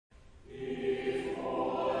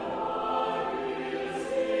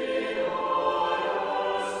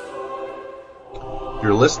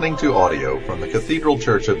You're listening to audio from the Cathedral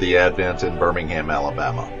Church of the Advent in Birmingham,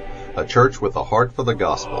 Alabama, a church with a heart for the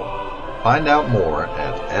gospel. Find out more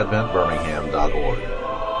at adventbirmingham.org.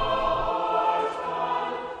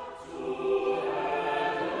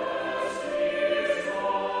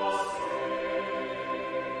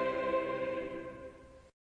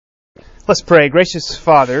 Let's pray. Gracious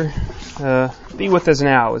Father, be with us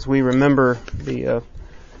now as we remember the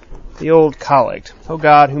old collect. O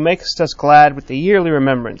God, who makest us glad with the yearly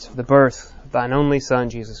remembrance of the birth of thine only Son,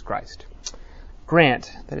 Jesus Christ,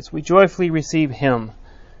 grant that as we joyfully receive him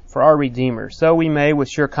for our Redeemer, so we may with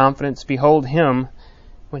sure confidence behold him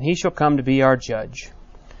when he shall come to be our judge,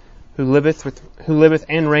 who liveth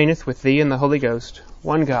and reigneth with thee in the Holy Ghost,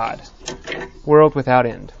 one God, world without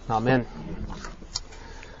end. Amen.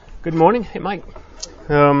 Good morning. Hey, Mike.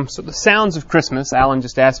 So the sounds of Christmas, Alan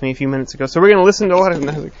just asked me a few minutes ago. So we're going to listen to what?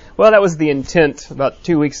 Well, that was the intent about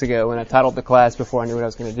 2 weeks ago when I titled the class before I knew what I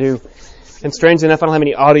was going to do. And strange enough, I don't have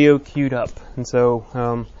any audio queued up. And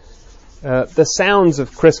so the sounds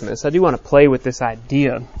of Christmas, I do want to play with this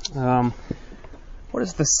idea. What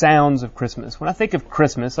is the sounds of Christmas? When I think of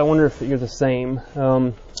Christmas, I wonder if you're the same.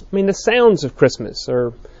 The sounds of Christmas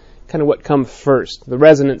are kind of what come first, the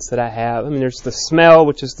resonance that I have. There's the smell,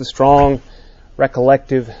 which is the strong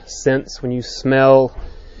recollective sense when you smell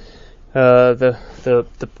the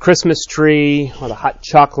Christmas tree or the hot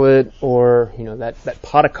chocolate or that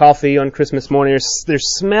pot of coffee on Christmas morning.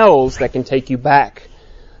 There's smells that can take you back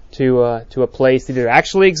to a place that either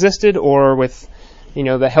actually existed or with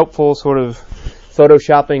the helpful sort of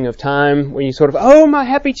photoshopping of time when you sort of, oh, my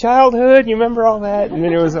happy childhood, you remember all that, and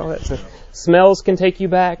then it was all that stuff. Smells can take you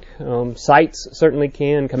back. Sights certainly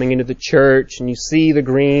can. Coming into the church and you see the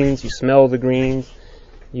greens, you smell the greens,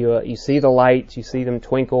 you see the lights, you see them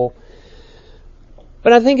twinkle.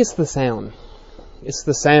 But I think it's the sound. It's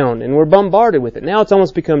the sound, and we're bombarded with it. Now it's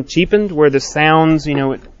almost become cheapened, where the sounds,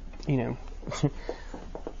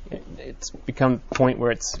 it's become a point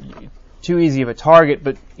where it's too easy of a target.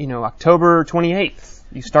 But October 28th,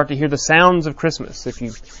 you start to hear the sounds of Christmas if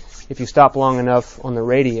you stop long enough on the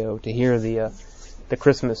radio to hear the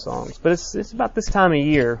Christmas songs. But it's about this time of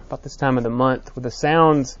year, about this time of the month, where the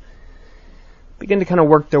sounds begin to kind of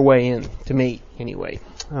work their way in, to me anyway.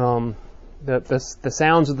 The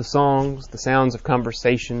sounds of the songs, the sounds of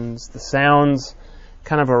conversations, the sounds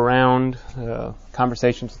kind of around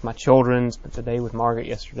conversations with my children, spent the day with Margaret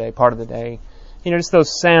yesterday, part of the day. Just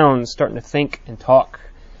those sounds starting to think and talk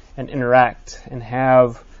and interact and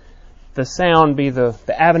have the sound be the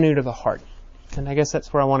avenue to the heart. And I guess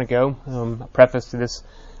that's where I want to go. A preface to this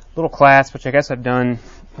little class, which I guess I've done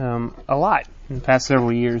a lot in the past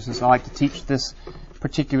several years, is I like to teach this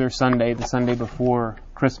particular Sunday, the Sunday before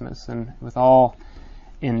Christmas, and with all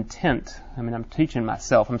intent. I'm teaching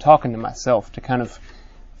myself, I'm talking to myself to kind of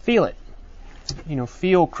feel it.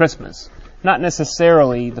 Feel Christmas. Not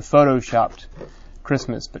necessarily the photoshopped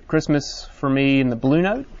Christmas, but Christmas for me in the Blue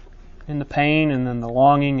Note, in the pain, and in the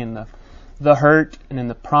longing, and the hurt, and in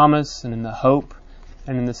the promise, and in the hope,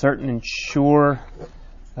 and in the certain and sure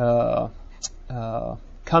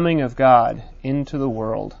coming of God into the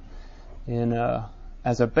world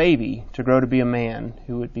as a baby to grow to be a man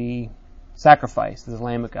who would be sacrificed as the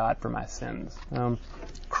Lamb of God for my sins.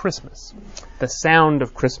 Christmas, the sound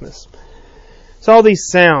of Christmas. So all these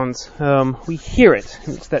sounds, we hear it.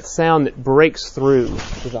 It's that sound that breaks through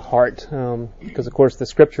to the heart, because of course the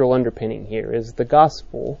scriptural underpinning here is the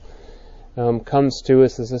gospel comes to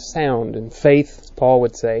us as a sound, and faith, as Paul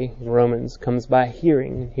would say in Romans, comes by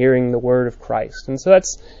hearing the word of Christ. And so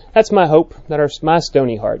that's my hope, that my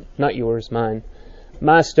stony heart, not yours, mine,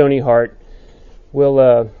 my stony heart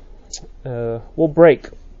will break,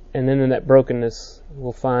 and then in that brokenness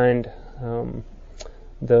we'll find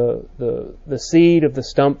the seed of the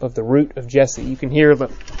stump of the root of Jesse. You can hear the,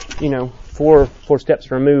 four steps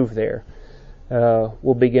removed there,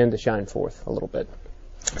 will begin to shine forth a little bit.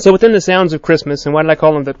 So within the sounds of Christmas, and why did I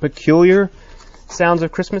call them the peculiar sounds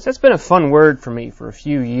of Christmas? That's been a fun word for me for a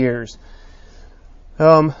few years.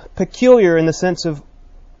 Peculiar in the sense of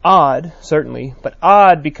odd, certainly, but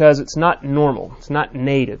odd because it's not normal, it's not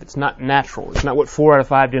native, it's not natural, it's not what 4 out of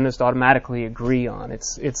 5 dentists automatically agree on.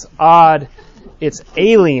 It's odd, it's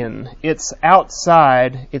alien, it's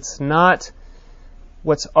outside, it's not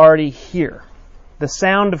what's already here. The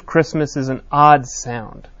sound of Christmas is an odd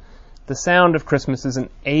sound. The sound of Christmas is an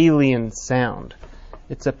alien sound.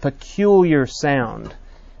 It's a peculiar sound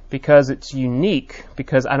because it's unique,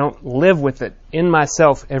 because I don't live with it in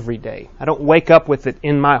myself every day. I don't wake up with it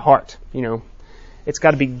in my heart. It's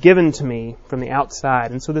got to be given to me from the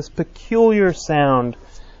outside. And so this peculiar sound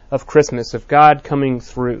of Christmas, of God coming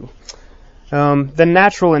through, The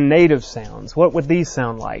natural and native sounds. What would these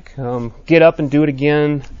sound like? Get up and do it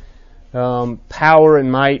again. Power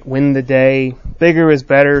and might win the day. Bigger is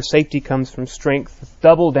better. Safety comes from strength.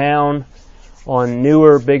 Double down on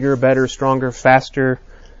newer, bigger, better, stronger, faster.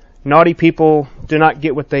 Naughty people do not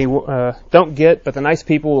get what they don't get, but the nice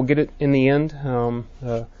people will get it in the end.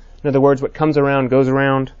 In other words, what comes around goes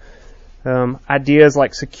around. Ideas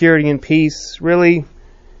like security and peace, really,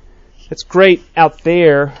 it's great out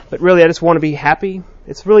there, but really I just want to be happy.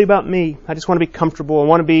 It's really about me. I just want to be comfortable. I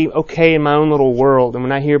want to be okay in my own little world. And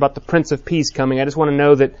when I hear about the Prince of Peace coming, I just want to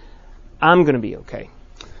know that I'm going to be okay.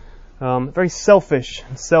 Very selfish,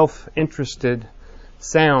 self-interested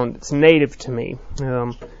sound. It's native to me.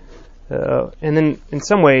 And then in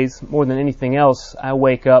some ways, more than anything else, I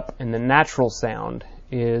wake up and the natural sound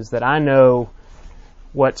is that I know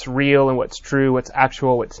what's real and what's true, what's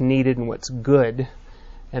actual, what's needed, and what's good.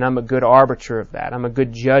 And I'm a good arbiter of that. I'm a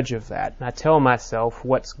good judge of that. And I tell myself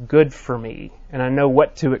what's good for me. And I know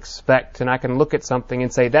what to expect. And I can look at something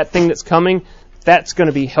and say, that thing that's coming, that's going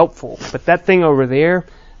to be helpful. But that thing over there,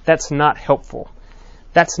 that's not helpful.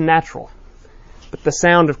 That's natural. But the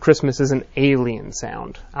sound of Christmas is an alien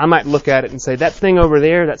sound. I might look at it and say, that thing over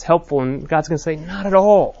there, that's helpful. And God's going to say, not at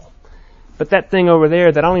all. But that thing over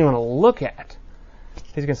there that I don't even want to look at,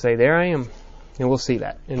 He's going to say, there I am. And we'll see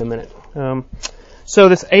that in a minute. So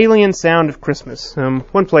this alien sound of Christmas.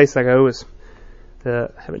 One place I go is,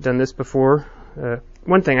 haven't done this before.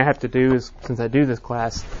 One thing I have to do is, since I do this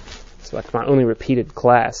class, it's like my only repeated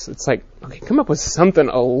class. It's like, okay, come up with something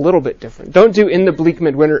a little bit different. Don't do In the Bleak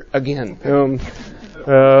Midwinter again.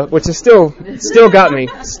 Which is still got me.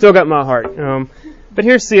 Still got my heart. But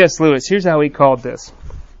here's C.S. Lewis. Here's how he called this.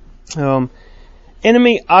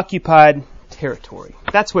 Enemy-occupied territory.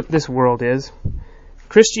 That's what this world is.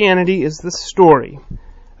 Christianity is the story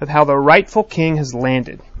of how the rightful king has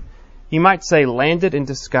landed. You might say landed in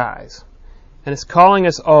disguise. And is calling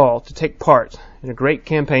us all to take part in a great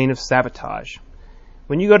campaign of sabotage.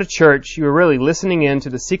 When you go to church, you are really listening in to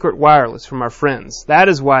the secret wireless from our friends. That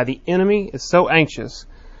is why the enemy is so anxious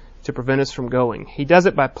to prevent us from going. He does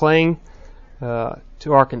it by playing to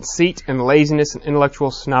our conceit and laziness and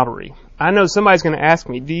intellectual snobbery. I know somebody's going to ask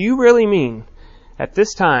me, do you really mean at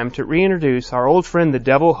this time to reintroduce our old friend the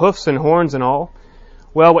devil, hoofs and horns and all?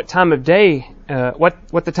 Well, what time of day,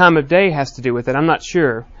 what the time of day has to do with it, I'm not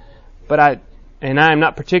sure. But I am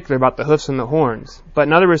not particular about the hoofs and the horns. But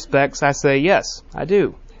in other respects, I say, yes, I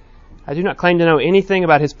do. I do not claim to know anything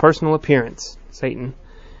about his personal appearance, Satan.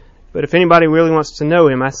 But if anybody really wants to know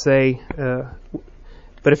him, I say,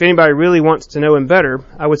 but if anybody really wants to know him better,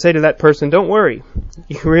 I would say to that person, don't worry.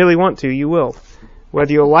 You really want to, you will.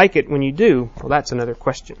 Whether you'll like it when you do, well, that's another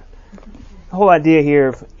question. The whole idea here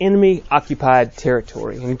of enemy-occupied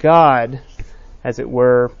territory, and God, as it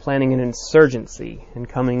were, planning an insurgency and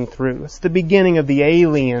coming through. It's the beginning of the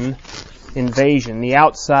alien invasion, the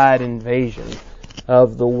outside invasion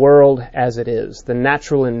of the world as it is. The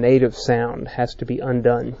natural and native sound has to be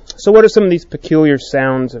undone. So what are some of these peculiar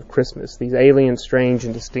sounds of Christmas, these alien, strange,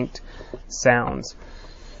 and distinct sounds?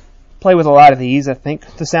 Play with a lot of these, I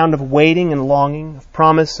think. The sound of waiting and longing, of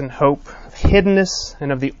promise and hope, of hiddenness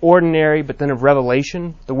and of the ordinary, but then of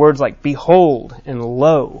revelation. The words like behold and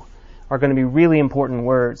lo are going to be really important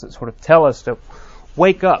words that sort of tell us to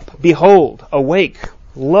wake up, behold, awake,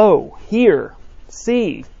 lo, hear,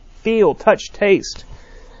 see, feel, touch, taste.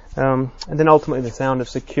 And then ultimately the sound of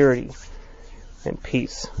security and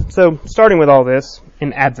peace. So starting with all this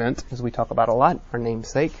in Advent, as we talk about a lot, our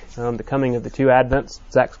namesake, the coming of the two Advents,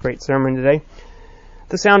 Zach's great sermon today,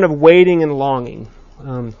 the sound of waiting and longing. I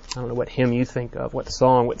don't know what hymn you think of, what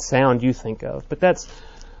song, what sound you think of, but that's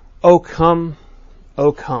O come,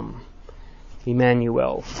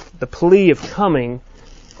 Emmanuel. The plea of coming,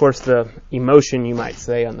 of course the emotion you might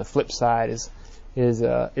say on the flip side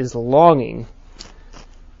is longing.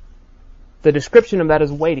 The description of that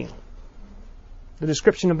is waiting. The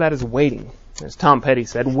description of that is waiting. As Tom Petty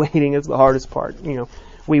said, waiting is the hardest part. You know,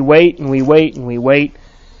 we wait and we wait and we wait.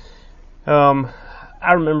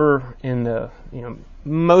 I remember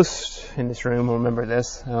most in this room will remember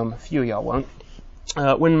this. A few of y'all won't.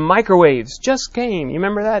 When microwaves just came, you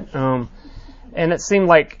remember that? And it seemed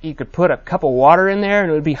like you could put a cup of water in there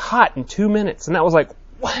and it would be hot in 2 minutes. And that was like,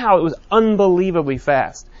 wow, it was unbelievably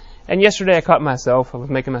fast. And yesterday I caught myself, I was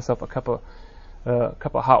making myself a cup of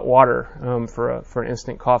hot water for an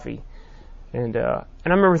instant coffee, and I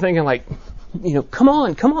remember thinking like, come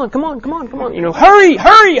on,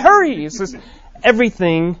 hurry! It's just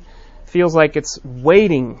everything feels like it's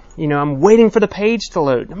waiting. I'm waiting for the page to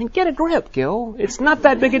load. I mean, get a grip, Gil. It's not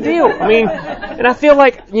that big a deal. I mean, and I feel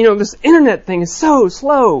like this internet thing is so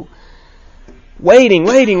slow. Waiting.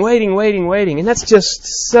 And that's just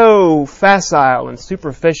so facile and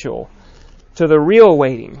superficial to the real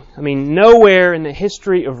waiting. I mean, nowhere in the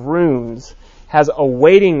history of rooms has a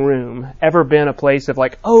waiting room ever been a place of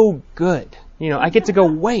like, oh, good. I get to go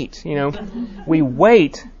wait. We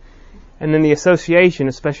wait, and then the association,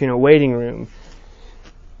 especially in a waiting room,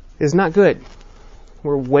 is not good.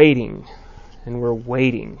 We're waiting, and we're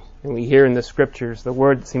waiting. And we hear in the scriptures, the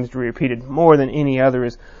word that seems to be repeated more than any other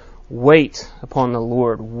is wait upon the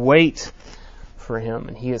Lord. Wait for Him,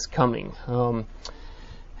 and He is coming. And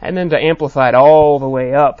then to amplify it all the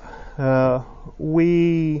way up,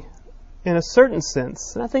 we, in a certain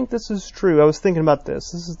sense, and I think this is true, I was thinking about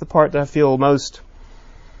this. This is the part that I feel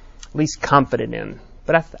least confident in.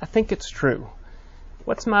 But I think it's true.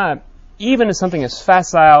 Even as something as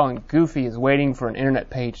facile and goofy as waiting for an internet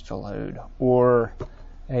page to load, or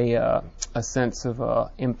a sense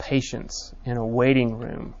of impatience in a waiting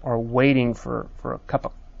room, or waiting for a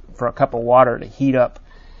cup of water to heat up,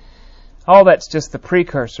 all that's just the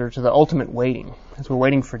precursor to the ultimate waiting, as we're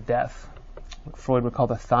waiting for death. What Freud would call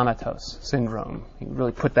the thanatos syndrome. He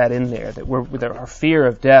really put that in there, that our fear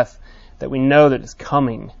of death, that we know that it's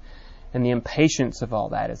coming, and the impatience of all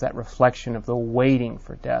that is that reflection of the waiting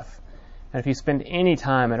for death. And if you spend any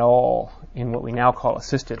time at all in what we now call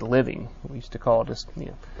assisted living, what we used to call just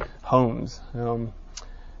homes, why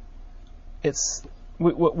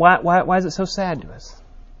is it so sad to us?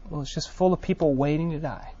 Well, it's just full of people waiting to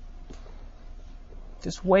die.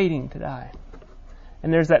 Just waiting to die.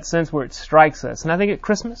 And there's that sense where it strikes us. And I think at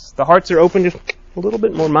Christmas, the hearts are open just a little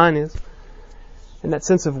bit more, mine is. And that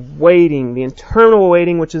sense of waiting, the internal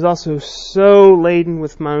waiting, which is also so laden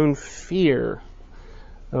with my own fear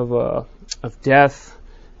of death,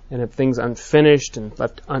 and of things unfinished and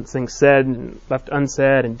things said and left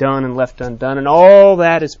unsaid and done and left undone. And all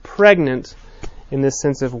that is pregnant in this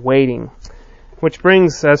sense of waiting. Which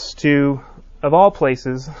brings us to, of all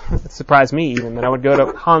places, it surprised me even, that I would go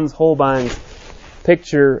to Hans Holbein's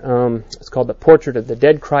picture. It's called The Portrait of the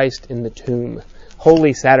Dead Christ in the Tomb.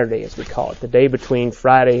 Holy Saturday, as we call it, the day between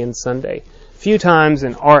Friday and Sunday. Few times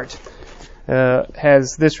in art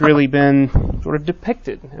has this really been sort of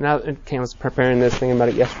depicted. And I was preparing this, thinking about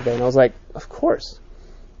it yesterday, and I was like, of course,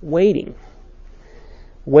 waiting.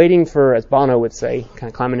 Waiting for, as Bono would say,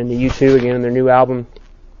 kind of climbing into U2 again in their new album,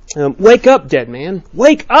 wake up, dead man.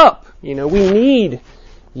 Wake up! We need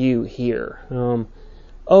you here.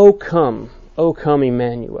 Oh come,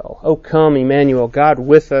 Emmanuel. Oh come, Emmanuel, God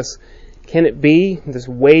with us. Can it be, this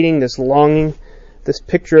waiting, this longing, this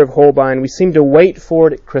picture of Holbein, we seem to wait for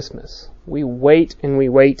it at Christmas. We wait and we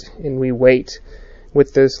wait and we wait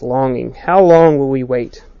with this longing. How long will we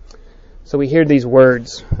wait? So we hear these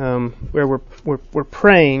words where we're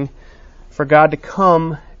praying for God to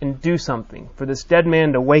come and do something, for this dead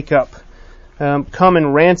man to wake up, come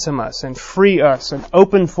and ransom us and free us and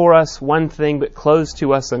open for us one thing but close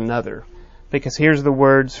to us another. Because here's the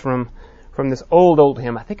words from this old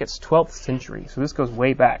hymn. I think it's 12th century, so this goes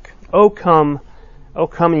way back. O come,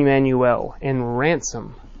 Emmanuel, and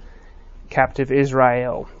ransom captive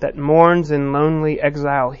Israel, that mourns in lonely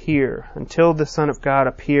exile here, until the Son of God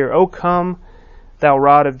appear. O come, thou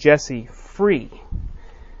rod of Jesse, free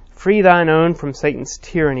thine own from Satan's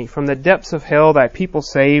tyranny, from the depths of hell thy people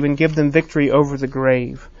save, and give them victory over the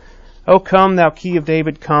grave. O come, thou key of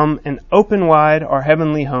David, come, and open wide our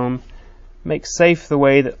heavenly home, make safe the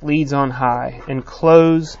way that leads on high, and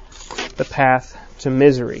close the path to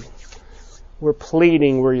misery. We're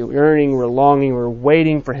pleading, we're yearning, we're longing, we're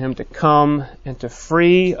waiting for Him to come and to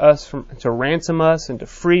free us, to ransom us and to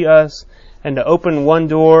free us, and to open one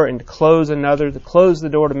door and to close another, to close the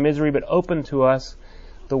door to misery, but open to us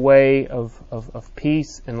the way of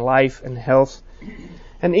peace and life and health.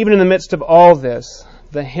 And even in the midst of all this,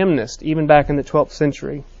 the hymnist, even back in the 12th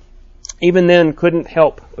century, even then couldn't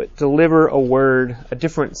help but deliver a word, a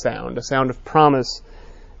different sound, a sound of promise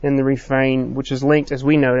in the refrain, which is linked, as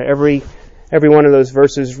we know, to every one of those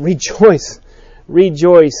verses. Rejoice,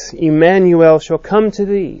 rejoice, Emmanuel shall come to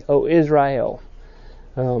thee, O Israel.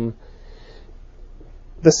 The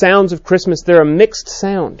sounds of Christmas, they're a mixed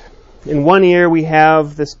sound. In one ear we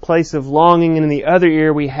have this place of longing, and in the other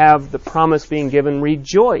ear we have the promise being given,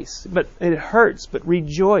 rejoice. But it hurts, but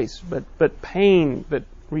rejoice. But pain, but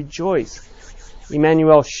rejoice.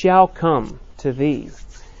 Emmanuel shall come to thee,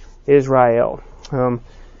 Israel.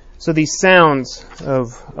 So these sounds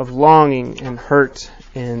of longing and hurt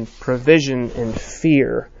and provision and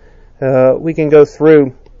fear, we can go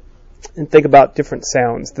through and think about different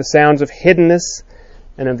sounds. The sounds of hiddenness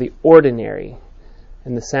and of the ordinary,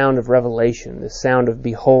 and the sound of revelation, the sound of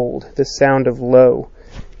behold, the sound of lo.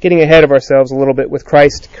 Getting ahead of ourselves a little bit with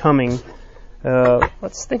Christ coming,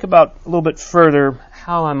 let's think about a little bit further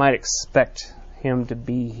how I might expect him to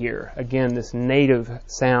be here. Again, this native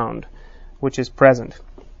sound which is present.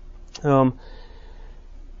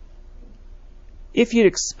 If you'd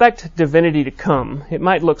expect divinity to come, it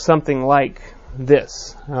might look something like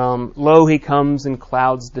this. Lo, he comes in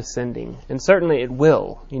clouds descending. And certainly it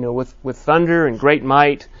will, with thunder and great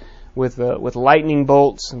might, with lightning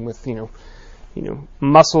bolts and with,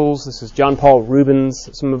 muscles. This is John Paul Rubens.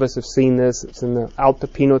 Some of us have seen this. It's in the Alte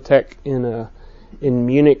Pinothek in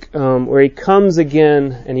Munich, where he comes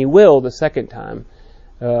again, and he will the second time,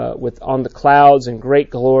 on the clouds in great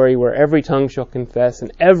glory, where every tongue shall confess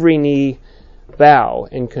and every knee bow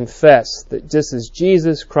and confess that this is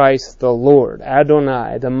Jesus Christ the Lord,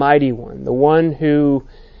 Adonai, the Mighty One, the one who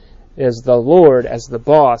is the Lord as the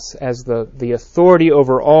boss, as the authority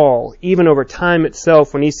over all, even over time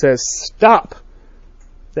itself. When he says stop,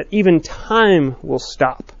 that even time will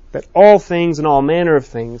stop, that all things and all manner of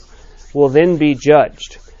things will then be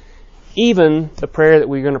judged. Even the prayer that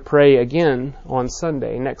we're going to pray again on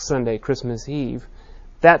Sunday, next Sunday, Christmas Eve,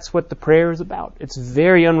 that's what the prayer is about. It's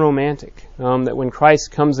very unromantic, that when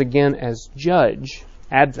Christ comes again as judge,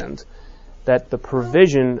 Advent, that the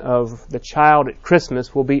provision of the child at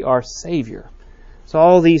Christmas will be our Savior. So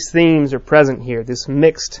all these themes are present here, this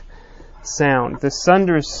mixed sound, this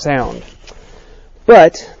thunderous sound.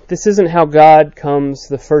 But this isn't how God comes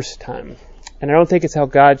the first time. And I don't think it's how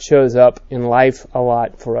God shows up in life a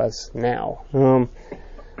lot for us now.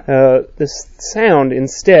 This sound,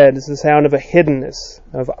 instead, is the sound of a hiddenness,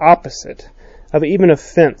 of opposite, of even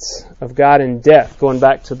offense, of God in death, going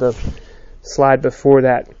back to the slide before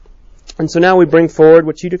that. And so now we bring forward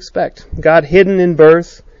what you'd expect. God hidden in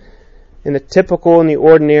birth, in the typical and the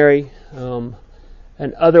ordinary, an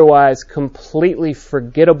otherwise completely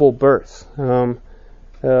forgettable birth.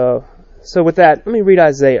 So with that, let me read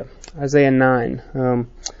Isaiah 9.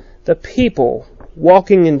 The people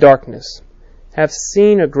walking in darkness have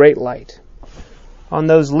seen a great light. On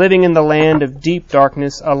those living in the land of deep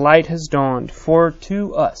darkness, a light has dawned. For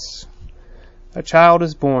to us a child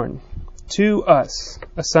is born, to us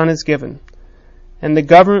a son is given, and the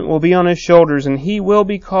government will be on his shoulders, and he will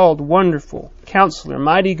be called Wonderful, Counselor,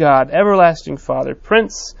 Mighty God, Everlasting Father,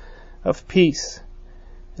 Prince of Peace.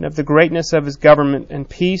 And of the greatness of his government and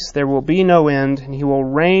peace there will be no end, and he will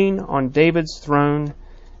reign on David's throne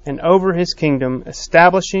and over his kingdom,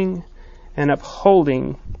 establishing and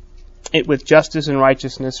upholding it with justice and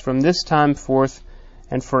righteousness from this time forth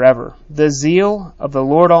and forever. The zeal of the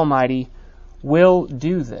Lord Almighty will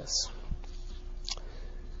do this.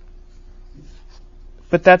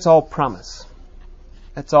 But that's all promise.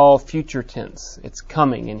 That's all future tense. It's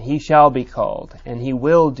coming, and he shall be called, and he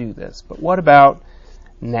will do this. But what about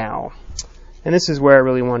now? And this is where I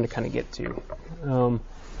really wanted to kind of get to.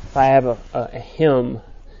 If I have a hymn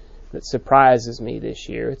that surprises me this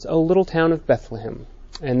year, it's O Little Town of Bethlehem.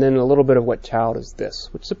 And then a little bit of What Child Is This,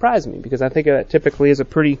 which surprised me because I think that typically is a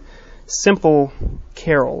pretty simple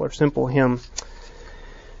carol or simple hymn.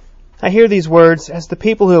 I hear these words, as the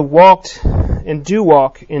people who have walked and do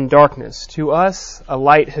walk in darkness, to us a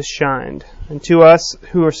light has shined, and to us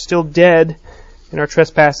who are still dead in our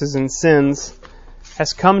trespasses and sins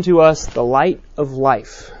has come to us the light of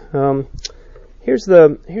life. Here's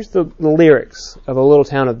the lyrics of A Little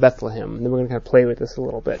Town of Bethlehem, and then we're going to kind of play with this a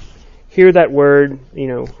little bit. Hear that word,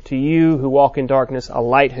 to you who walk in darkness, a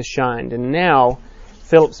light has shined. And now,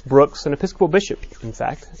 Phillips Brooks, an Episcopal bishop, in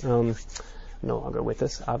fact, no longer with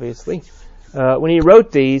us, obviously, when he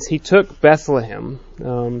wrote these, he took Bethlehem,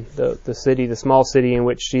 the city, the small city in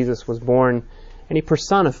which Jesus was born, and he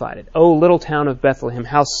personified it. O little town of Bethlehem,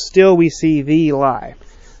 how still we see thee lie.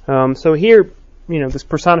 So here, this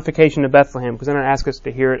personification of Bethlehem, because I'm going to ask us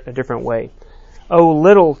to hear it a different way. O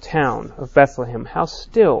little town of Bethlehem, how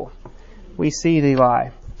still we see thee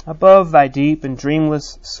lie. Above thy deep and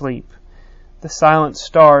dreamless sleep, the silent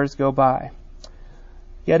stars go by.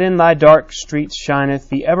 Yet in thy dark streets shineth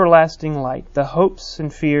the everlasting light. The hopes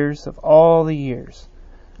and fears of all the years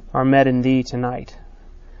are met in thee tonight.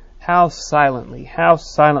 How silently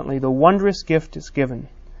the wondrous gift is given.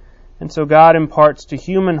 And so God imparts to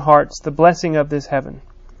human hearts the blessing of this heaven.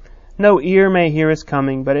 No ear may hear his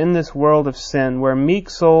coming, but in this world of sin, where meek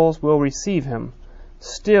souls will receive him,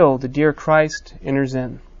 still the dear Christ enters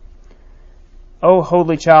in. O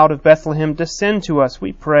holy child of Bethlehem, descend to us,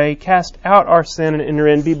 we pray. Cast out our sin and enter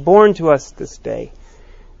in. Be born to us this day.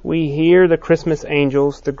 We hear the Christmas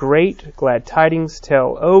angels, the great glad tidings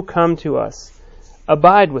tell. O come to us,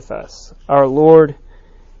 abide with us, our Lord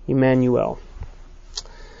Emmanuel.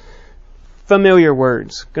 Familiar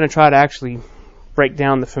words. Going to try to actually break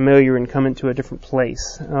down the familiar and come into a different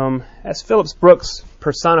place. As Phillips Brooks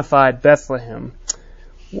personified Bethlehem,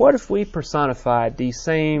 what if we personified these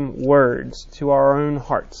same words to our own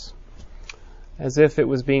hearts? As if it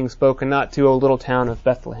was being spoken not to, O little town of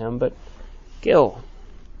Bethlehem, but, Gil,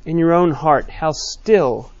 in your own heart, how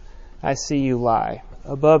still I see you lie.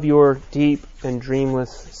 Above your deep and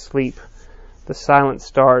dreamless sleep, the silent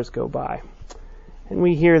stars go by. And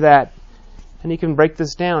we hear that, and he can break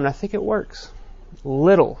this down. I think it works.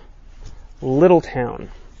 Little town.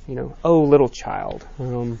 Oh, little child.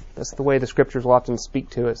 That's the way the scriptures will often speak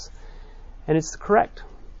to us. And it's correct.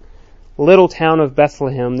 Little town of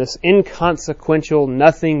Bethlehem, this inconsequential,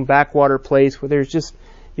 nothing backwater place where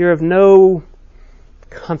you're of no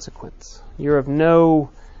consequence. You're of no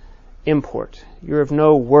import. You're of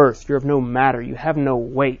no worth. You're of no matter. You have no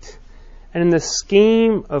weight. And in the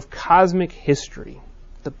scheme of cosmic history,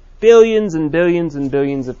 the billions and billions and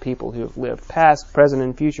billions of people who have lived, past, present,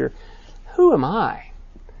 and future, who am I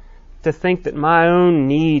to think that my own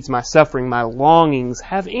needs, my suffering, my longings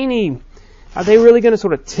are they really going to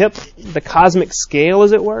sort of tip the cosmic scale,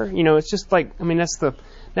 as it were? It's just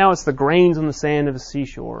now it's the grains on the sand of a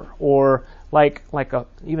seashore, or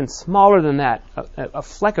even smaller than that, a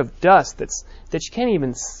fleck of dust that you can't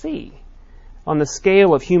even see. On the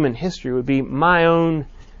scale of human history would be my own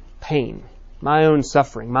pain, my own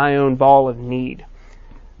suffering, my own ball of need.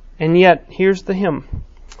 And yet, here's the hymn.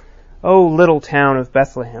 O little town of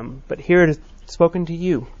Bethlehem, but here it is spoken to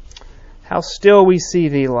you. How still we see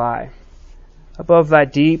thee lie, above thy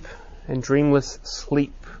deep and dreamless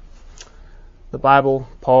sleep. The Bible,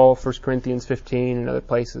 Paul, 1 Corinthians 15, and other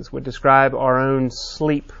places would describe our own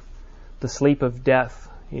sleep, the sleep of death,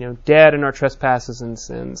 dead in our trespasses and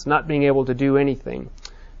sins, not being able to do anything.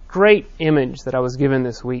 Great image that I was given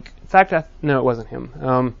this week. In fact, no, it wasn't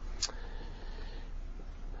him.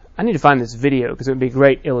 I need to find this video because it would be a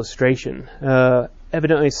great illustration.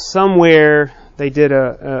 Evidently somewhere they did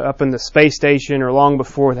up in the space station, or long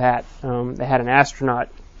before that, they had an astronaut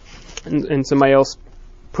and somebody else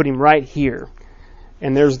put him right here.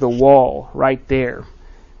 And there's the wall right there.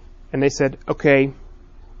 And they said, okay,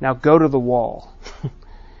 now go to the wall.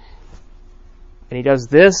 And he does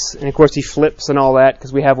this, and of course he flips and all that,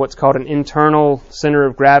 because we have what's called an internal center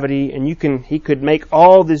of gravity, and he could make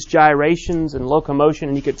all these gyrations and locomotion,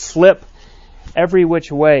 and he could flip every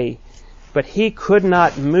which way, but he could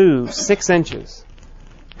not move 6 inches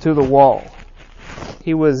to the wall.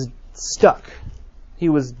 He was stuck. He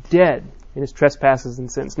was dead in his trespasses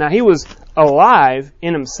and sins. Now, he was alive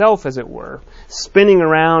in himself, as it were, spinning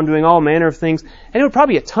around, doing all manner of things, and it would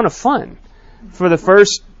probably be a ton of fun for the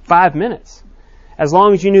first 5 minutes, as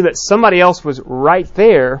long as you knew that somebody else was right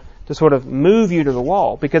there to sort of move you to the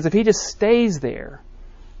wall. Because if he just stays there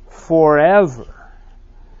forever,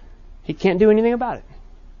 he can't do anything about it.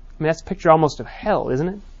 I mean, that's a picture almost of hell, isn't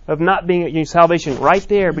it? Of not being at your salvation right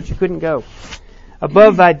there, but you couldn't go.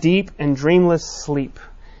 Above thy deep and dreamless sleep.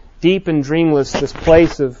 Deep and dreamless, this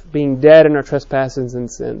place of being dead in our trespasses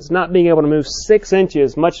and sins. Not being able to move 6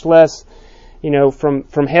 inches, much less,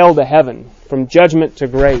 from hell to heaven, from judgment to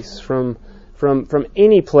grace, from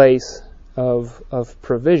any place of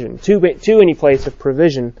provision, to any place of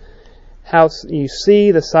provision. How you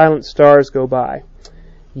see the silent stars go by.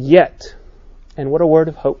 Yet, and what a word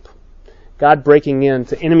of hope, God breaking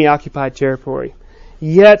into enemy-occupied territory.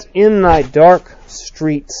 Yet in thy dark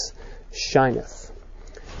streets shineth.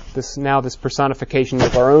 This personification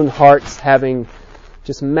of our own hearts having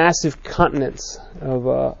just massive continents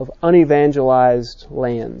of unevangelized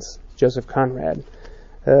lands. Joseph Conrad.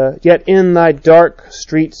 Yet in thy dark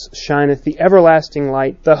streets shineth the everlasting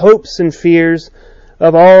light. The hopes and fears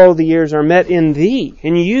of all the years are met in thee,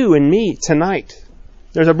 in you and me tonight.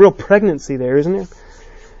 There's a real pregnancy there, isn't there?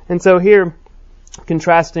 And so here,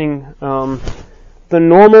 contrasting the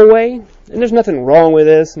normal way, and there's nothing wrong with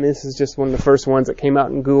this. I mean, this is just one of the first ones that came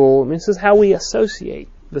out in Google. I mean, this is how we associate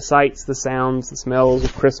the sights, the sounds, the smells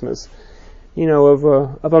of Christmas.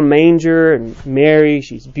 Of a manger, and Mary,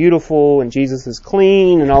 she's beautiful, and Jesus is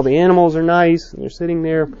clean, and all the animals are nice, and they're sitting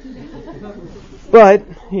there. But,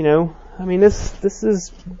 this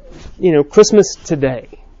is, Christmas today.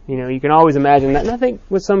 You can always imagine that. And I think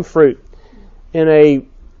with some fruit in a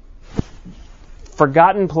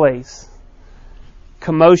forgotten place,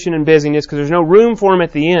 commotion and busyness, because there's no room for them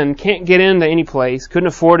at the end, can't get into any place, couldn't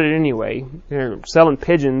afford it anyway. They're selling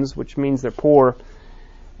pigeons, which means they're poor.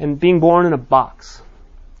 And being born in a box,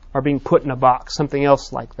 or being put in a box, something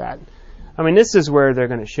else like that. I mean, this is where they're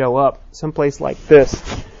going to show up, someplace like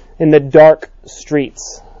this, in the dark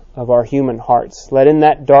streets of our human hearts. Let in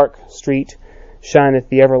that dark street shineth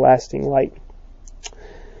the everlasting light.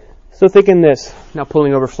 So thinking this, now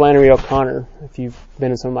pulling over Flannery O'Connor, if you've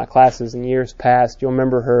been in some of my classes in years past, you'll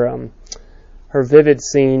remember her vivid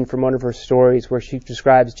scene from one of her stories where she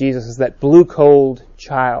describes Jesus as that blue-cold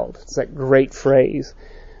child. It's that great phrase.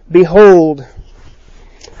 Behold,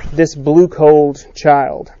 this blue-cold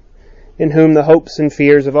child, in whom the hopes and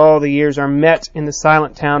fears of all the years are met in the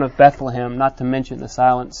silent town of Bethlehem, not to mention the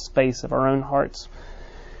silent space of our own hearts,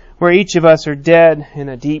 where each of us are dead in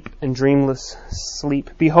a deep and dreamless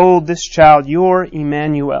sleep. Behold this child, your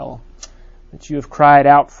Emmanuel, that you have cried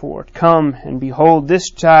out for. Come and behold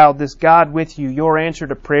this child, this God with you, your answer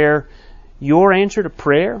to prayer. Your answer to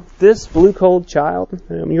prayer? This blue-cold child?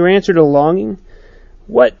 Your answer to longing?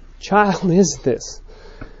 What child is this?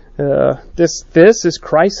 This is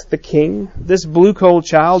Christ the King. This blue-cold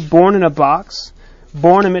child, born in a box,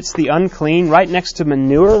 born amidst the unclean, right next to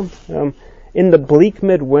manure, in the bleak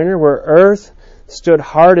midwinter where earth stood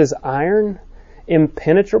hard as iron,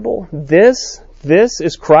 impenetrable. This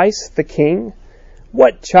is Christ the King.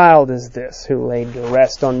 What child is this who laid to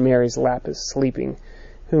rest on Mary's lap is sleeping,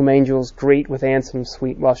 whom angels greet with anthem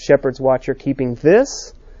sweet while shepherds watch her keeping?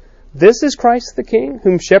 This is Christ the King,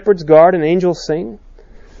 whom shepherds guard and angels sing.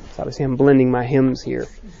 So obviously I'm blending my hymns here.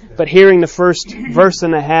 But hearing the first verse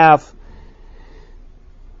and a half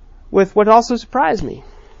with what also surprised me,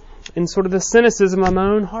 in sort of the cynicism of my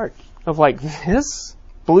own heart, of like, this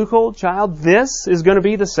blue-cold child, this is going to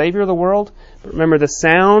be the Savior of the world? But remember, the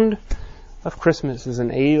sound of Christmas is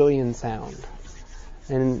an alien sound.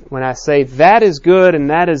 And when I say that is good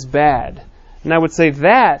and that is bad, and I would say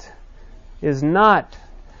that is not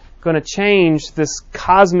going to change this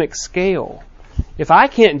cosmic scale. If I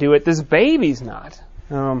can't do it, this baby's not.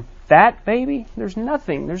 That baby, there's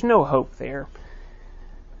nothing, there's no hope there.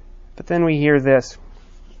 But then we hear this.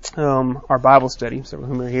 Our Bible study, so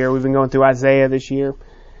whom are here, we've been going through Isaiah this year,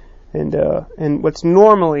 and what's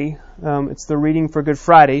normally it's the reading for Good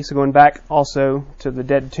Friday, so going back also to the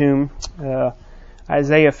dead tomb,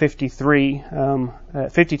 Isaiah 52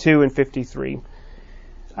 and 53.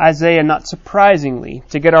 Isaiah, not surprisingly,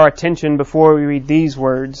 to get our attention before we read these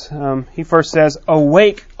words, he first says,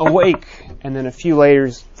 "Awake, awake," and then a few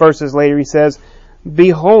verses later he says,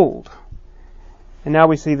 "Behold." And now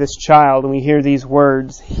we see this child and we hear these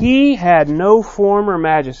words. He had no form or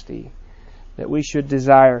majesty that we should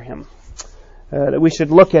desire him, that we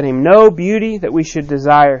should look at him. No beauty that we should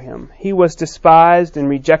desire him. He was despised and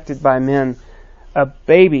rejected by men, a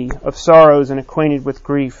baby of sorrows and acquainted with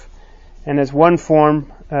grief, and as one from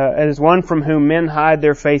whom men hide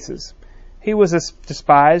their faces. He was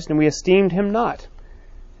despised and we esteemed him not.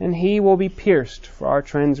 And he will be pierced for our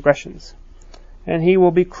transgressions, and he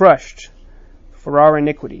will be crushed for our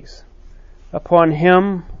iniquities. Upon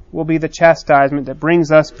him will be the chastisement that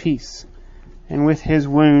brings us peace, and with his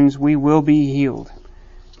wounds we will be healed.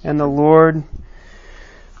 And the Lord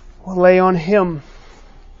will lay on him,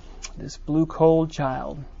 this blue-cold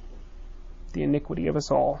child, the iniquity of us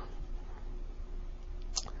all.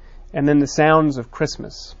 And then the sounds of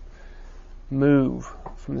Christmas move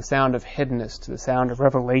from the sound of hiddenness to the sound of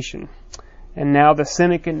revelation. And now the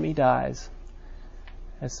cynic in me dies,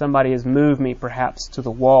 as somebody has moved me perhaps to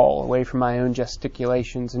the wall, away from my own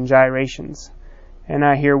gesticulations and gyrations. And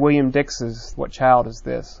I hear William Dix's, "What child is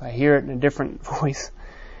this?" I hear it in a different voice.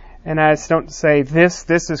 And I don't say, this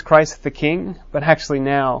is Christ the King, but actually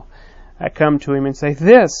now I come to him and say,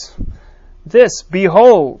 this,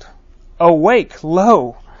 behold, awake,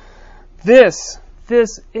 lo, this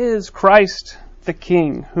is Christ the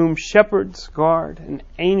King, whom shepherds guard and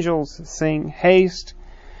angels sing. Haste,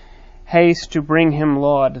 haste to bring him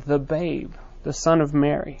laud, the babe, the Son of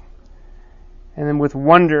Mary. And then with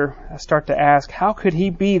wonder, I start to ask, how could he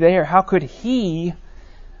be there? How could he,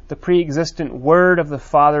 the pre-existent Word of the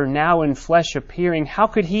Father, now in flesh appearing, how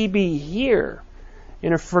could he be here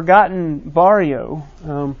in a forgotten barrio,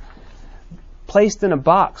 placed in a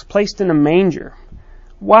box, placed in a manger?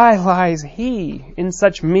 Why lies he in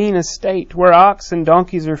such mean estate, where ox and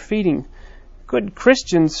donkeys are feeding? Good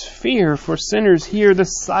Christians fear, for sinners hear the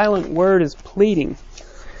silent word is pleading.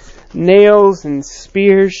 Nails and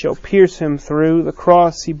spears shall pierce him through, the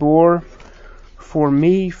cross he bore for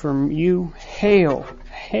me, for you. Hail,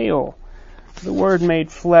 hail, the Word made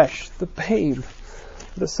flesh, the babe,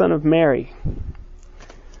 the Son of Mary.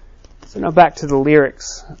 So now back to the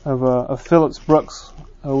lyrics of Phillips Brooks'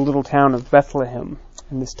 O Little Town of Bethlehem,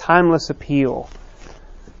 and this timeless appeal.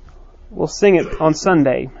 We'll sing it on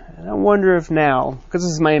Sunday. And I wonder if now, because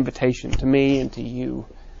this is my invitation to me and to you,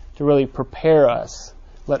 to really prepare us,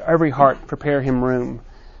 let every heart prepare him room,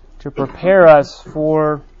 to prepare us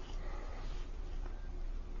for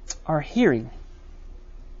our hearing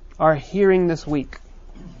this week,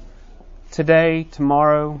 today,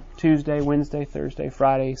 tomorrow, Tuesday, Wednesday, Thursday,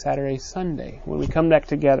 Friday, Saturday, Sunday, when we come back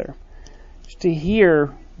together, just to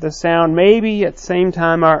hear the sound, maybe at the same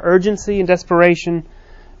time our urgency and desperation,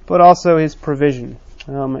 but also His provision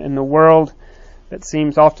in the world that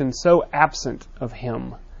seems often so absent of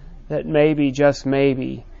Him, that maybe, just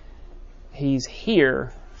maybe, He's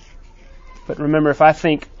here. But remember, if I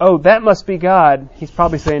think, oh, that must be God, He's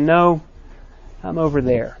probably saying, no, I'm over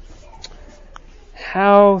there.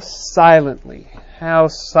 How silently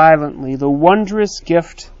the wondrous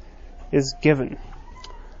gift is given.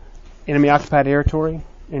 Enemy-occupied territory,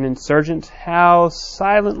 an insurgent, how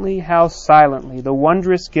silently the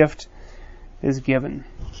wondrous gift is given.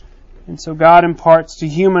 And so God imparts to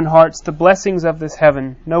human hearts the blessings of this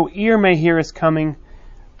heaven. No ear may hear His coming,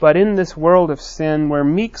 but in this world of sin, where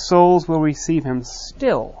meek souls will receive Him,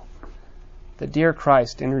 still the dear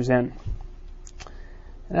Christ enters in.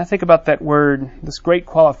 And I think about that word, this great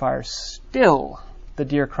qualifier, still the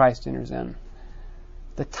dear Christ enters in.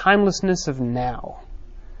 The timelessness of now.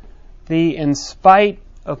 The in spite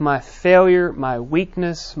of my failure, my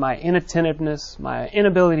weakness, my inattentiveness, my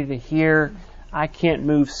inability to hear, I can't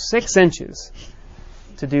move 6 inches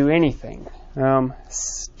to do anything.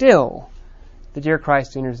 Still, the dear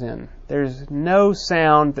Christ enters in. There's no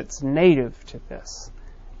sound that's native to this.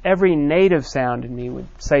 Every native sound in me would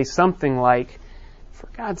say something like, for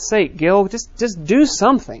God's sake, Gil, just do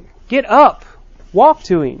something. Get up. Walk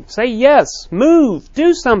to Him. Say yes. Move.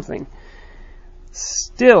 Do something.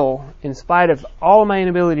 Still, in spite of all my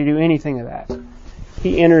inability to do anything of that,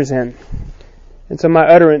 He enters in. And so my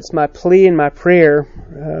utterance, my plea, and my prayer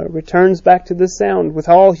returns back to this sound with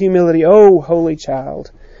all humility. Oh, Holy Child,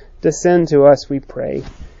 descend to us, we pray.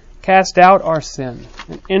 Cast out our sin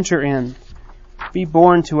and enter in. Be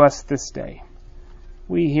born to us this day.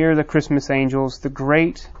 We hear the Christmas angels, the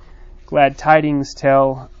great glad tidings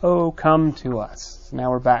tell, oh, come to us.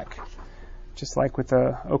 Now we're back. Just like with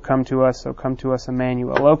the, oh, come to us,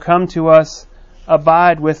 Emmanuel. Oh, come to us,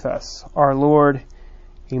 abide with us, our Lord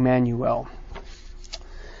Emmanuel.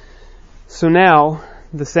 So now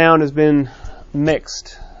the sound has been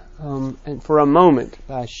mixed, and for a moment,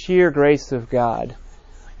 by sheer grace of God,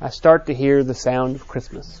 I start to hear the sound of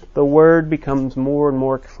Christmas. The word becomes more and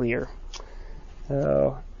more clear.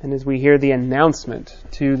 And as we hear the announcement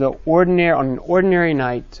to the ordinary, on an ordinary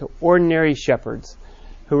night, to ordinary shepherds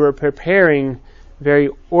who are preparing very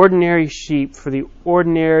ordinary sheep for the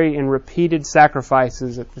ordinary and repeated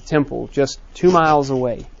sacrifices at the temple just 2 miles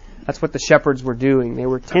away. That's what the shepherds were doing. They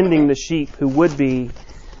were tending the sheep who would be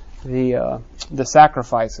the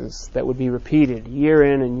sacrifices that would be repeated year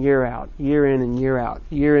in and year out, year in and year out,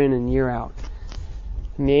 year in and year out.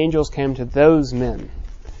 And the angels came to those men,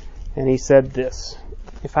 and He said this.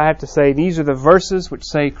 If I have to say, these are the verses which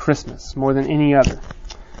say Christmas more than any other.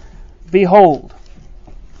 Behold.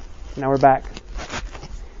 Now we're back.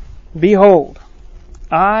 Behold,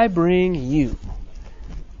 I bring you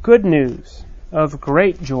good news of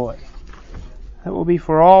great joy that will be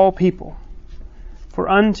for all people. For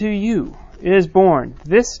unto you is born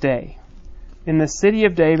this day in the city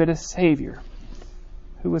of David a Savior,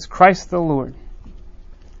 who is Christ the Lord.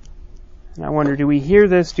 And I wonder, do we hear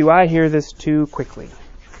this? Do I hear this too quickly?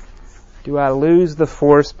 Do I lose the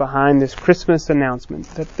force behind this Christmas announcement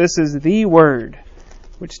that this is the Word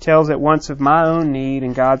which tells at once of my own need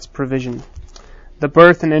and God's provision, the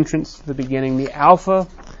birth and entrance to the beginning, the Alpha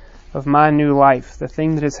of my new life, the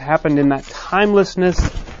thing that has happened in that timelessness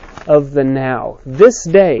of the now. This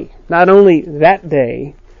day, not only that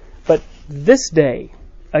day, but this day,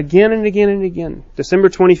 again and again and again. December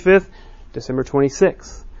 25th, December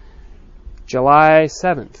 26th, July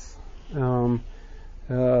 7th,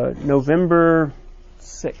 November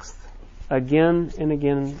 6th, again and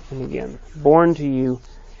again and again. Born to you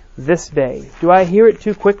this day. Do I hear it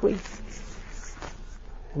too quickly?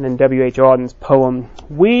 And then W.H. Auden's poem,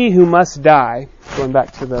 we who must die, going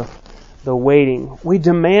back to the waiting, we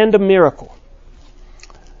demand a miracle.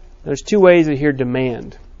 There's 2 ways to hear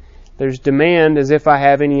demand. There's demand as if I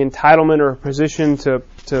have any entitlement or position to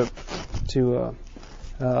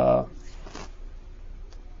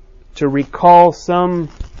recall some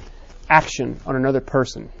action on another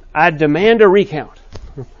person. I demand a recount.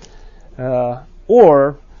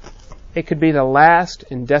 Or it could be the last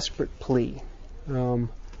and desperate plea.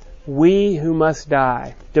 We who must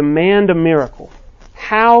die demand a miracle.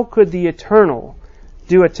 How could the eternal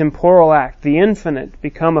do a temporal act, the infinite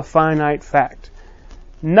become a finite fact?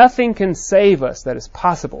 Nothing can save us that is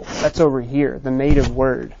possible. That's over here, the native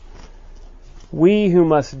word. We who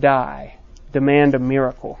must die demand a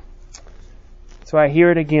miracle. So I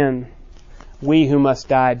hear it again. We who must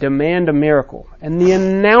die demand a miracle. And the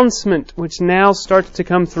announcement which now starts to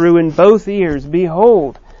come through in both ears,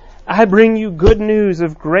 behold, I bring you good news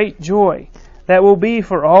of great joy that will be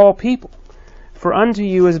for all people. For unto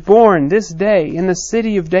you is born this day in the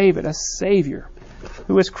city of David a Savior,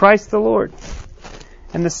 who is Christ the Lord.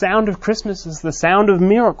 And the sound of Christmas is the sound of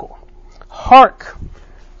miracle. Hark!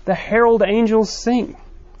 The herald angels sing.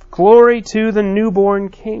 Glory to the newborn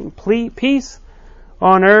King. Peace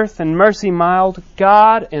on earth and mercy mild,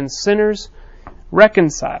 God and sinners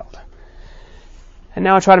reconciled. And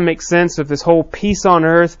now I try to make sense of this whole peace on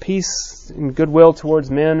earth, peace and goodwill towards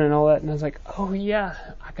men and all that. And I was like, oh yeah,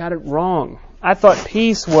 I got it wrong. I thought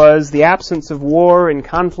peace was the absence of war and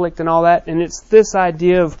conflict and all that. And it's this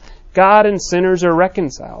idea of God and sinners are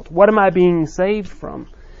reconciled. What am I being saved from?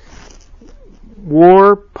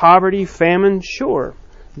 War, poverty, famine? Sure.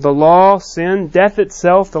 The law, sin, death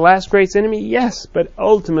itself, the last great enemy? Yes, but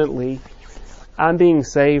ultimately, I'm being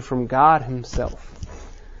saved from God Himself.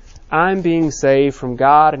 I'm being saved from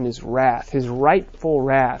God and His wrath, His rightful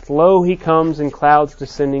wrath. Lo, He comes in clouds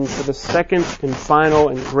descending for the second and final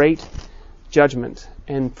and great judgment.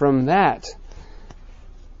 And from that,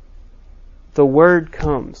 the word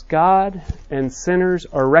comes. God and sinners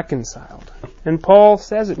are reconciled. And Paul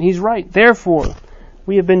says it, and he's right. Therefore,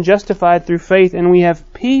 we have been justified through faith, and we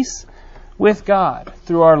have peace with God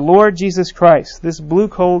through our Lord Jesus Christ, this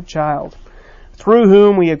blue-cold child, through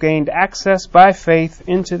whom we have gained access by faith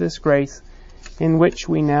into this grace in which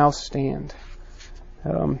we now stand.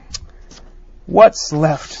 What's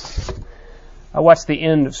left? I watched the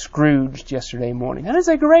end of Scrooged yesterday morning. And it's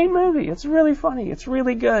a great movie. It's really funny. It's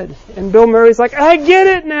really good. And Bill Murray's like, I get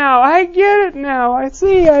it now. I get it now. I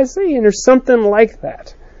see. And there's something like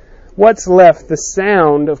that. What's left? The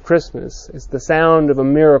sound of Christmas is the sound of a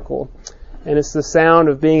miracle. And it's the sound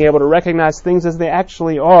of being able to recognize things as they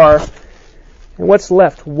actually are. And what's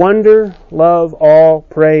left? Wonder, love, awe,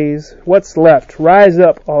 praise. What's left? Rise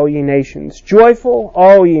up, all ye nations. Joyful,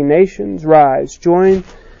 all ye nations, rise. Join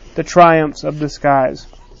the triumphs of the skies.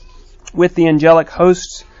 With the angelic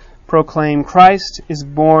hosts proclaim, Christ is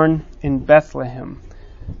born in Bethlehem.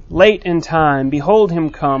 Late in time, behold Him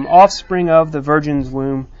come, offspring of the Virgin's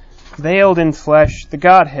womb, veiled in flesh, the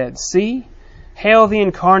Godhead. See, hail the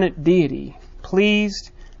incarnate deity,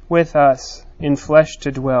 pleased with us in flesh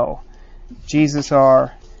to dwell. Jesus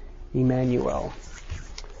our Emmanuel.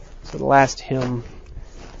 So the last hymn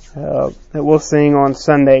that we'll sing on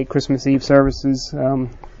Sunday, Christmas Eve services,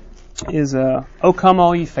 is O Come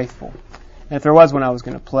All Ye Faithful. And if there was one I was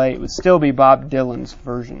going to play, it would still be Bob Dylan's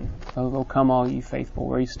version of O Come All Ye Faithful,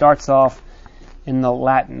 where he starts off in the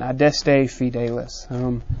Latin, Adeste Fidelis.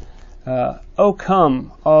 O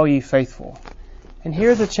come, all ye faithful. And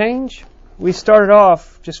hear the change? We started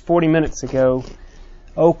off just 40 minutes ago,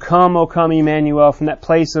 O come, Emmanuel, from that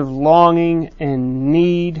place of longing and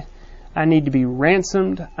need. I need to be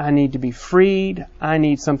ransomed. I need to be freed. I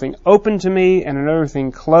need something open to me and another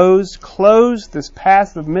thing closed. Close this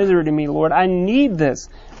path of misery to me, Lord. I need this.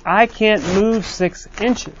 I can't move 6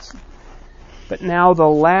 inches. But now the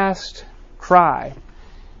last cry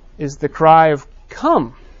is the cry of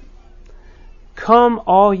come. Come,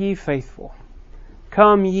 all ye faithful.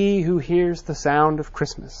 Come, ye who hears the sound of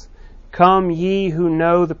Christmas. Come, ye who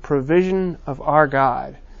know the provision of our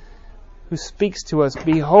God, who speaks to us,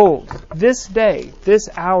 behold, this day, this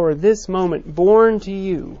hour, this moment, born to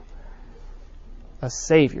you, a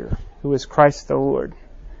Savior, who is Christ the Lord.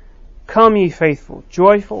 Come, ye faithful,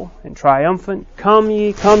 joyful and triumphant. Come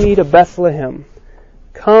ye to Bethlehem.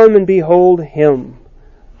 Come and behold Him,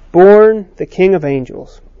 born the King of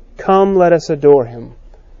angels. Come, let us adore Him,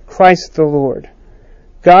 Christ the Lord.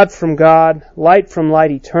 God from God, light from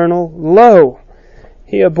light eternal. Lo,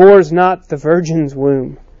 He abhors not the Virgin's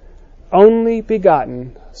womb, only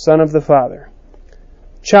begotten Son of the Father.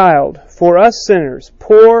 Child, for us sinners,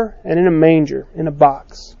 poor and in a manger, in a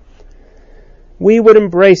box. We would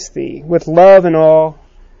embrace Thee with love and awe.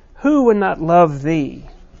 Who would not love Thee,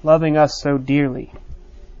 loving us so dearly?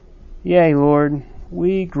 Yea, Lord,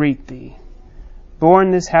 we greet Thee.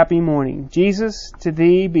 Born this happy morning, Jesus, to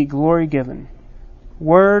Thee be glory given.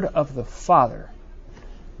 Word of the Father,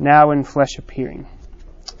 now in flesh appearing.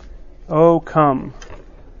 O come,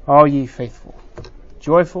 all ye faithful,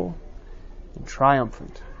 joyful and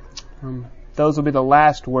triumphant. Those will be the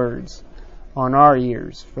last words on our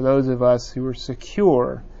ears for those of us who are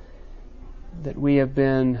secure that we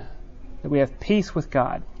have peace with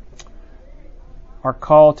God. Our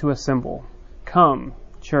call to assemble. Come,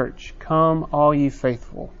 church, come, all ye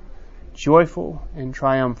faithful, joyful and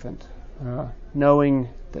triumphant, knowing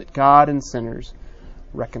that God and sinners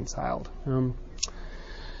reconciled.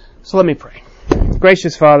 So let me pray.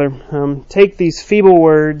 gracious Father, take these feeble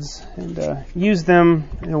words and use them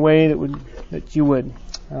in a way that you would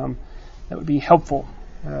be helpful,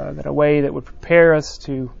 that a way that would prepare us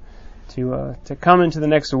to come into the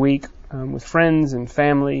next week with friends and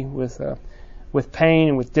family, with pain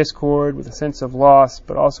and with discord, with a sense of loss,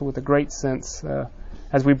 but also with a great sense,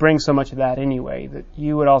 as we bring so much of that anyway, that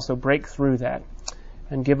you would also break through that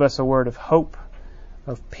and give us a word of hope,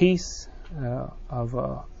 of peace, of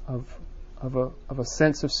a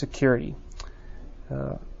sense of security.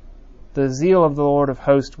 The zeal of the Lord of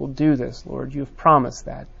hosts will do this, Lord. You have promised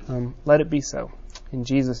that. Let it be so. In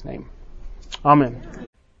Jesus' name. Amen.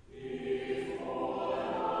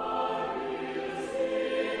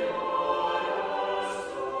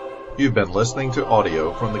 You've been listening to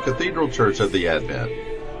audio from the Cathedral Church of the Advent.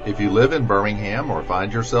 If you live in Birmingham or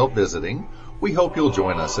find yourself visiting, we hope you'll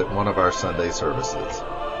join us at one of our Sunday services.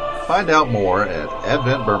 Find out more at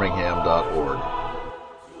adventbirmingham.org.